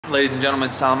Ladies and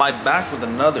gentlemen, silentmikke back with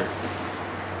another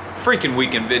freaking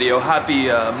weekend video. Happy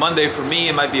Monday for me.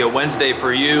 It might be a Wednesday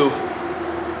for you.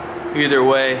 Either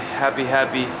way, happy.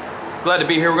 Glad to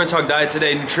be here. We're going to talk diet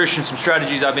today, nutrition, some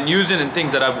strategies I've been using and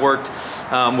things that I've worked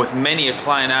with many a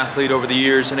client athlete over the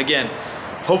years. And again,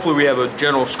 hopefully we have a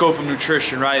general scope of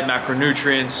nutrition, right?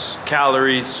 Macronutrients,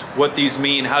 calories, what these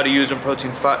mean, how to use them,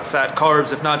 protein, fat,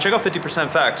 carbs. If not, check out 50%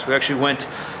 Facts. We actually went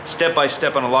step by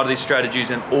step on a lot of these strategies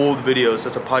in old videos.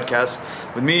 That's a podcast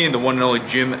with me and the one and only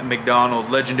Jim McDonald,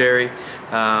 legendary.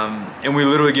 And we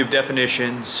literally give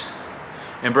definitions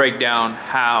and break down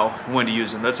how and when to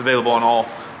use them. That's available on all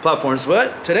platforms.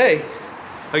 But today,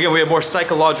 again, we have more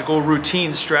psychological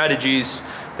routine strategies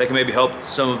that can maybe help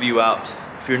some of you out.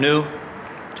 If you're new,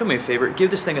 do me a favor,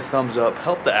 give this thing a thumbs up,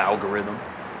 help the algorithm,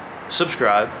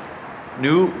 subscribe.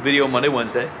 New video Monday,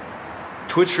 Wednesday.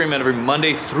 Twitch stream every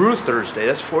Monday through Thursday.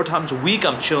 That's 4 times a week.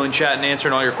 I'm chilling, chatting,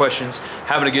 answering all your questions,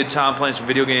 having a good time, playing some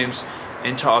video games,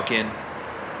 and talking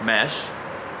mess.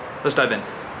 Let's dive in.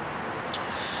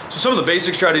 So some of the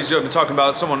basic strategies I've been talking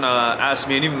about, someone asked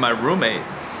me, and even my roommate,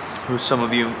 who some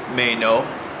of you may know,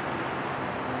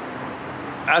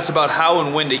 asked about how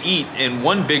and when to eat. And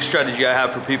one big strategy I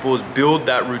have for people is build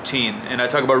that routine. And I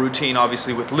talk about routine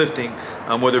obviously with lifting,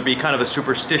 whether it be kind of a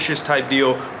superstitious type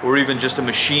deal or even just a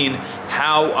machine,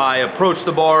 how I approach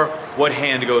the bar, what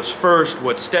hand goes first,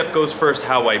 what step goes first,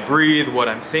 how I breathe, what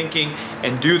I'm thinking,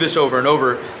 and do this over and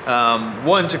over.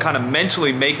 One, to kind of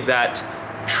mentally make that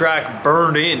track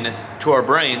burned in to our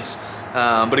brains,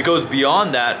 but it goes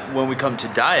beyond that when we come to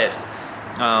diet.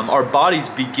 Our bodies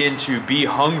begin to be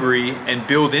hungry and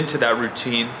build into that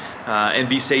routine and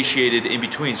be satiated in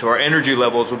between. So our energy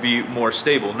levels will be more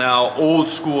stable. Now, old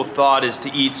school thought is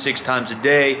to eat 6 times a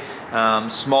day,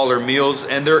 smaller meals.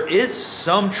 And there is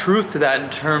some truth to that in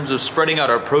terms of spreading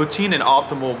out our protein and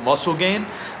optimal muscle gain,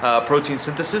 protein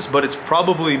synthesis, but it's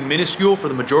probably minuscule for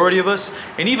the majority of us.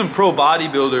 And even pro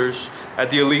bodybuilders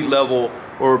at the elite level,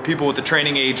 or people with the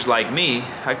training age like me,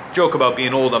 I joke about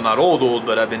being old. I'm not old,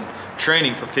 but I've been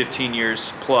training for 15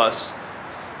 years plus.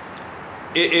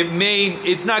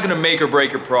 It's not gonna make or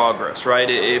break your progress, right?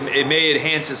 It may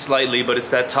enhance it slightly, but it's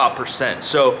that top percent.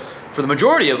 So for the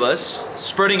majority of us,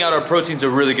 spreading out our protein is a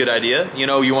really good idea. You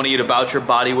know, you wanna eat about your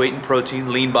body weight in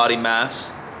protein, lean body mass,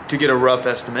 to get a rough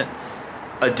estimate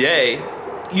a day.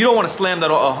 You don't want to slam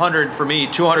that 100, for me,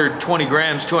 220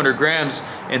 grams, 200 grams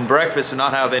in breakfast and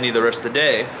not have any the rest of the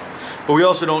day. But we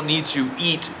also don't need to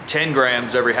eat 10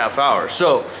 grams every half hour.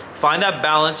 So find that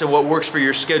balance and what works for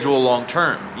your schedule long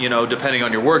term, you know, depending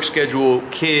on your work schedule,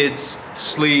 kids,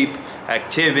 sleep,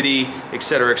 activity,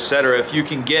 etc., etc. If you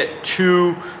can get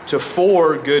 2 to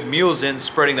 4 good meals in,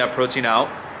 spreading that protein out,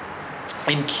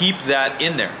 and keep that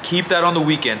in there. Keep that on the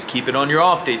weekends, keep it on your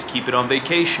off days, keep it on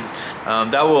vacation.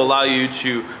 That will allow you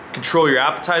to control your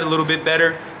appetite a little bit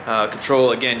better,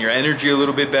 control, again, your energy a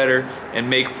little bit better, and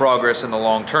make progress in the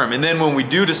long term. And then when we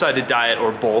do decide to diet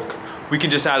or bulk, we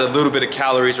can just add a little bit of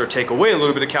calories or take away a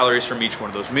little bit of calories from each one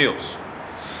of those meals.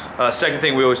 Second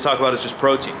thing we always talk about is just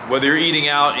protein. Whether you're eating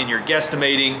out and you're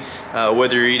guesstimating,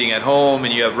 whether you're eating at home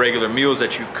and you have regular meals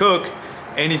that you cook,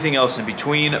 anything else in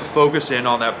between, focus in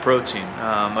on that protein.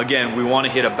 Again, we want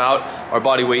to hit about our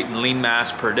body weight and lean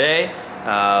mass per day.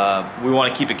 We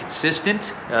want to keep it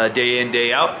consistent day in,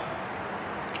 day out,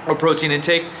 our protein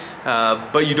intake,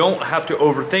 but you don't have to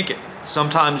overthink it.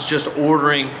 Sometimes just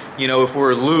ordering, you know, if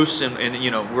we're loose and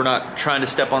you know, we're not trying to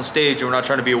step on stage and we're not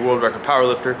trying to be a world record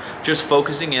powerlifter, just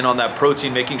focusing in on that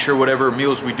protein, making sure whatever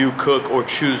meals we do cook or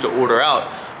choose to order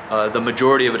out, the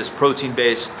majority of it is protein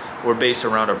based or based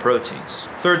around our proteins.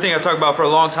 Third thing I've talked about for a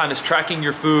long time is tracking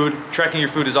your food. Tracking your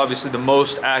food is obviously the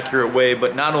most accurate way,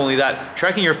 but not only that,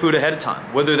 tracking your food ahead of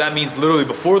time. Whether that means literally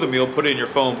before the meal, put it in your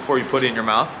phone before you put it in your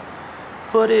mouth.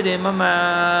 Put it in my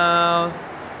mouth,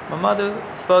 my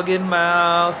motherfucking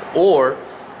mouth. Or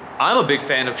I'm a big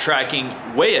fan of tracking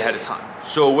way ahead of time.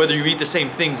 So whether you eat the same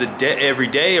things every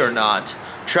day or not,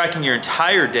 tracking your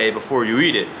entire day before you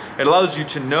eat it. It allows you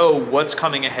to know what's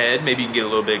coming ahead. Maybe you can get a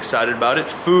little bit excited about it.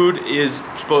 Food is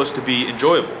supposed to be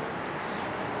enjoyable.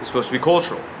 It's supposed to be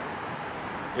cultural.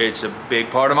 It's a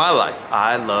big part of my life.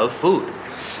 I love food.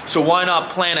 So why not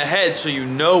plan ahead so you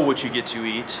know what you get to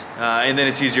eat, and then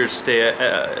it's easier to stay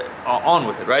on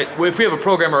with it, right? If we have a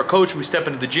program or a coach, we step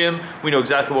into the gym, we know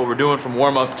exactly what we're doing from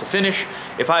warm up to finish.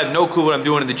 If I have no clue what I'm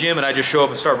doing in the gym and I just show up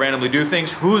and start randomly do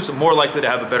things, who's more likely to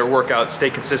have a better workout, stay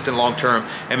consistent long term,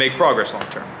 and make progress long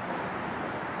term?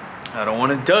 I don't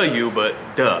want to duh you, but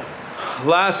duh.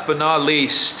 Last but not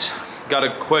least, got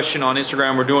a question on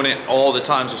Instagram. We're doing it all the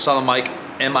time, so silentmikke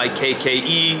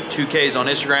M-I-K-K-E, 2 Ks on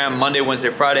Instagram. Monday, Wednesday,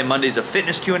 Friday. Monday's a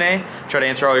fitness Q&A. Try to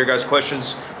answer all your guys'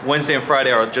 questions. Wednesday and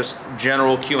Friday are just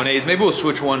general Q&As. Maybe we'll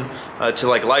switch one to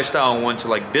like lifestyle and one to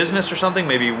like business or something.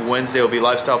 Maybe Wednesday will be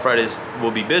lifestyle, Fridays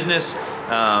will be business.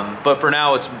 But for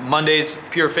now, it's Mondays,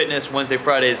 pure fitness. Wednesday,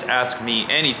 Fridays, ask me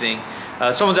anything.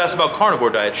 Someone's asked about carnivore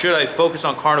diet. Should I focus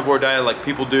on carnivore diet like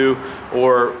people do,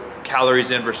 or calories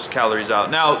in versus calories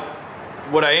out? Now,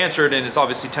 what I answered, and it's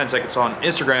obviously 10 seconds on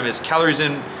Instagram, is calories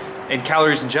in and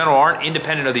calories in general aren't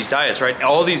independent of these diets, right?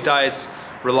 All these diets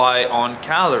rely on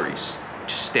calories.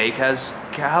 Steak has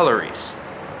calories.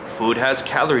 Food has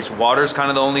calories. Water's kind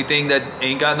of the only thing that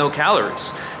ain't got no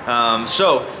calories.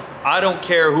 So I don't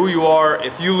care who you are.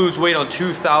 If you lose weight on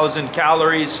 2,000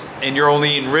 calories and you're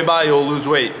only eating ribeye, you'll lose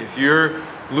weight. If you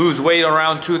lose weight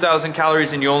around 2,000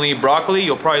 calories and you only eat broccoli,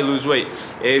 you'll probably lose weight.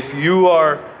 If you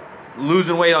are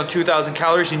losing weight on 2,000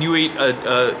 calories and you eat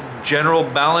a general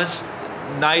balanced,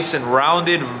 nice and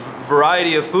rounded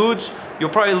variety of foods, you'll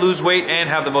probably lose weight and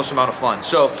have the most amount of fun.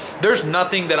 So there's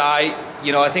nothing that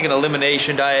I think an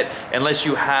elimination diet, unless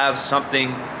you have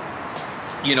something,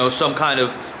 some kind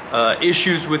of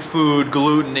issues with food,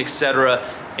 gluten, etc.,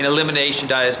 an elimination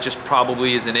diet just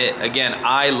probably isn't it. Again,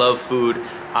 I love food.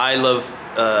 I love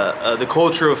the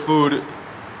culture of food,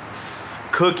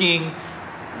 cooking,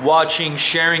 watching,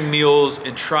 sharing meals,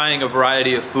 and trying a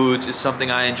variety of foods is something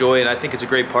I enjoy, and I think it's a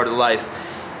great part of life.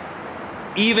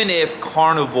 Even if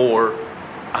carnivore,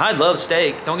 I love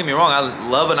steak, don't get me wrong, I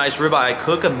love a nice ribeye, I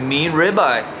cook a mean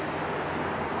ribeye.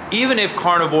 Even if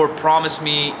carnivore promised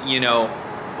me,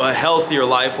 a healthier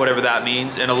life, whatever that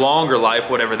means, and a longer life,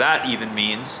 whatever that even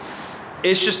means,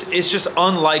 it's just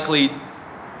unlikely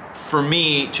for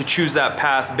me to choose that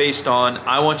path based on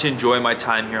I want to enjoy my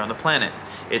time here on the planet.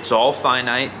 It's all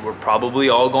finite. We're probably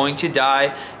all going to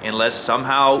die unless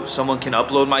somehow someone can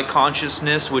upload my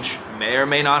consciousness, which may or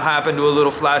may not happen, to a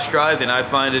little flash drive, and I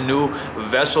find a new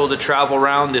vessel to travel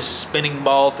around this spinning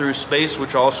ball through space,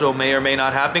 which also may or may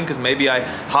not happen, because maybe I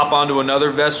hop onto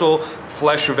another vessel,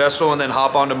 flesh vessel, and then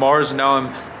hop onto Mars, and now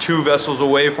I'm 2 vessels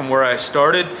away from where I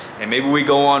started, and maybe we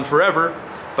go on forever.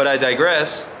 But I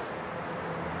digress.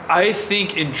 I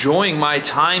think enjoying my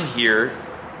time here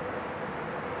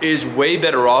is way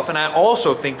better off, and I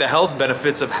also think the health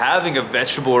benefits of having a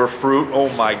vegetable or fruit, oh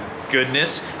my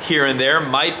goodness, here and there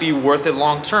might be worth it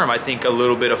long term. I think a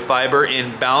little bit of fiber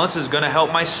in balance is going to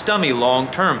help my stomach long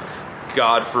term,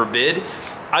 God forbid.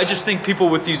 I just think people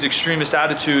with these extremist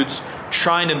attitudes,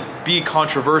 trying to be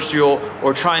controversial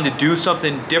or trying to do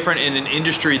something different in an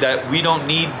industry that we don't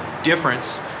need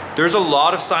difference. There's a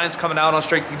lot of science coming out on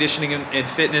strength conditioning and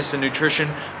fitness and nutrition,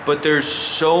 but there's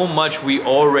so much we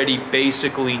already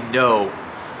basically know.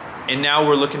 And now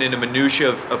we're looking into minutia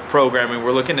of programming.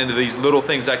 We're looking into these little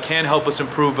things that can help us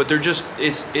improve, but they're just,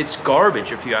 it's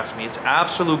garbage if you ask me. It's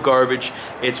absolute garbage.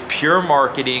 It's pure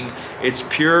marketing. It's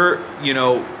pure,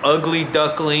 ugly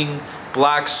duckling,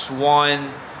 black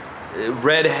swan,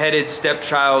 red-headed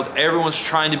stepchild. Everyone's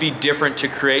trying to be different to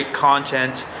create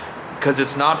content, because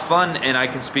it's not fun, and I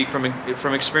can speak from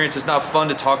experience, it's not fun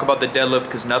to talk about the deadlift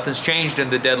because nothing's changed in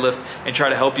the deadlift, and try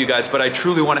to help you guys, but I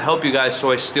truly want to help you guys,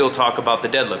 so I still talk about the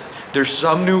deadlift. There's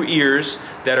some new ears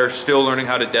that are still learning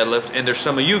how to deadlift, and there's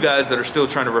some of you guys that are still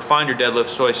trying to refine your deadlift,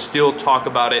 so I still talk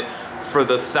about it for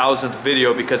the 1,000th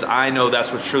video, because I know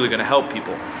that's what's truly going to help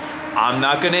people. I'm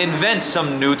not going to invent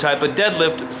some new type of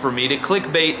deadlift for me to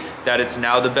clickbait that it's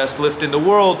now the best lift in the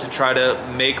world to try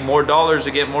to make more dollars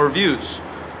to get more views.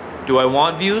 Do I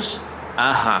want views?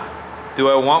 Uh-huh. Do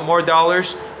I want more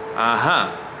dollars?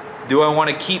 Uh-huh. Do I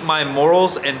want to keep my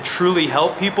morals and truly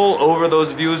help people over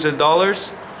those views and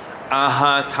dollars?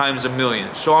 Uh-huh, times a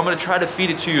million. So I'm going to try to feed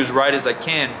it to you as right as I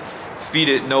can. Feed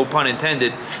it, no pun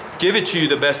intended. Give it to you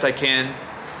the best I can.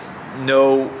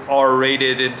 No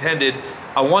R-rated intended.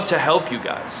 I want to help you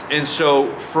guys. And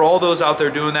so for all those out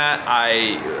there doing that,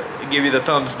 I give you the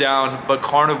thumbs down, but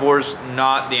carnivore's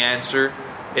not the answer.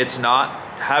 It's not.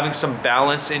 Having some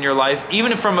balance in your life,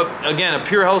 even from again a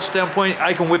pure health standpoint,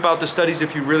 I can whip out the studies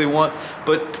if you really want,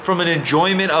 but from an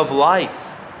enjoyment of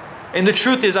life. And the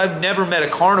truth is, I've never met a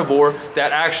carnivore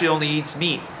that actually only eats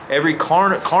meat. Every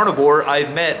carnivore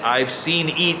I've met, I've seen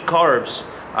eat carbs,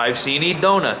 I've seen eat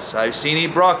donuts, I've seen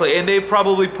eat broccoli, and they've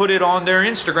probably put it on their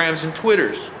Instagrams and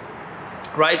Twitters,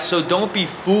 right? So don't be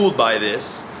fooled by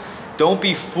this. Don't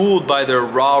be fooled by their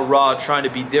rah-rah trying to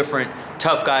be different,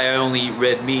 tough guy, I only eat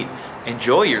red meat.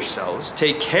 Enjoy yourselves,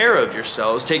 take care of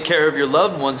yourselves, take care of your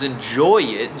loved ones, enjoy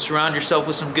it, and surround yourself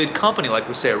with some good company, like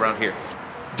we say around here.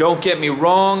 Don't get me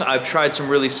wrong, I've tried some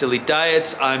really silly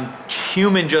diets. I'm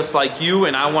human just like you,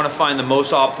 and I want to find the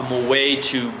most optimal way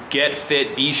to get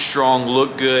fit, be strong,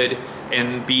 look good,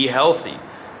 and be healthy.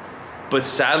 But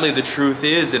sadly, the truth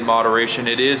is in moderation,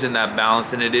 it is in that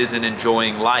balance, and it is in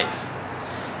enjoying life.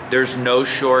 There's no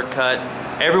shortcut.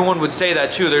 Everyone would say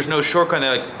that too. There's no shortcut.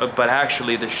 They're like, but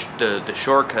actually the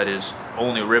shortcut is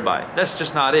only ribeye. That's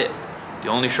just not it. The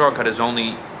only shortcut is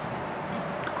only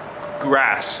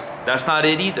grass. That's not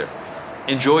it either.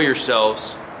 Enjoy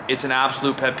yourselves. It's an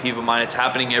absolute pet peeve of mine. It's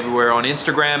happening everywhere. On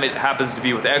Instagram, it happens to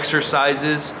be with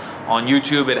exercises. On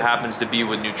YouTube, it happens to be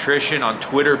with nutrition. On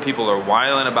Twitter, people are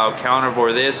whining about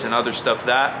carnivore this and other stuff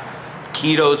that.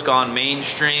 Keto's gone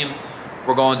mainstream.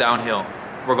 We're going downhill.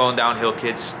 We're going downhill,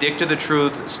 kids. Stick to the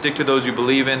truth. Stick to those you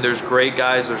believe in. There's great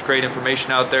guys. There's great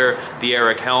information out there. The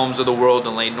Eric Helms of the world, the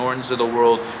Lane Nortons of the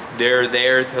world. They're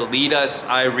there to lead us.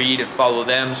 I read and follow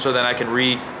them so that I can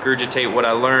regurgitate what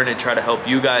I learn and try to help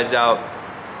you guys out.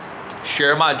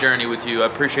 Share my journey with you. I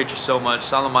appreciate you so much.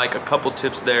 Silent Mike, a couple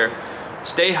tips there.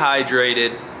 Stay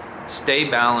hydrated. Stay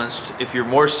balanced. If you're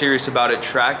more serious about it,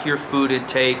 track your food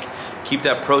intake. Keep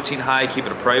that protein high. Keep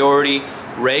it a priority.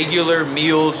 Regular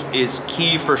meals is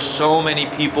key for so many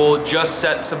people. Just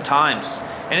set some times.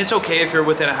 And it's okay if you're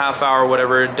within a half hour or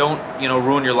whatever. Don't,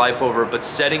 ruin your life over it. But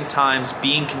setting times,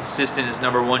 being consistent is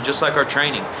number one, just like our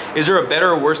training. Is there a better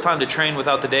or worse time to train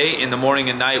without the day? In the morning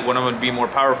and night when I'm going to be more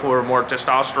powerful or more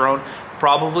testosterone?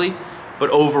 Probably. But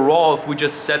overall, if we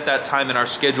just set that time in our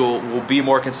schedule, we'll be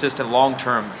more consistent long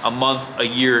term. A month, a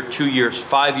year, 2 years,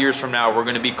 5 years from now, we're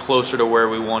going to be closer to where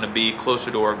we want to be,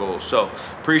 closer to our goals. So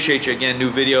appreciate you again.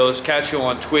 New videos. Catch you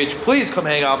on Twitch. Please come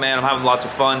hang out, man. I'm having lots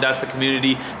of fun. That's the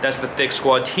community. That's the Thick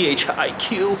Squad.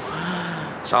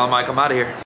 THIQ. Silent Mike, I'm out of here.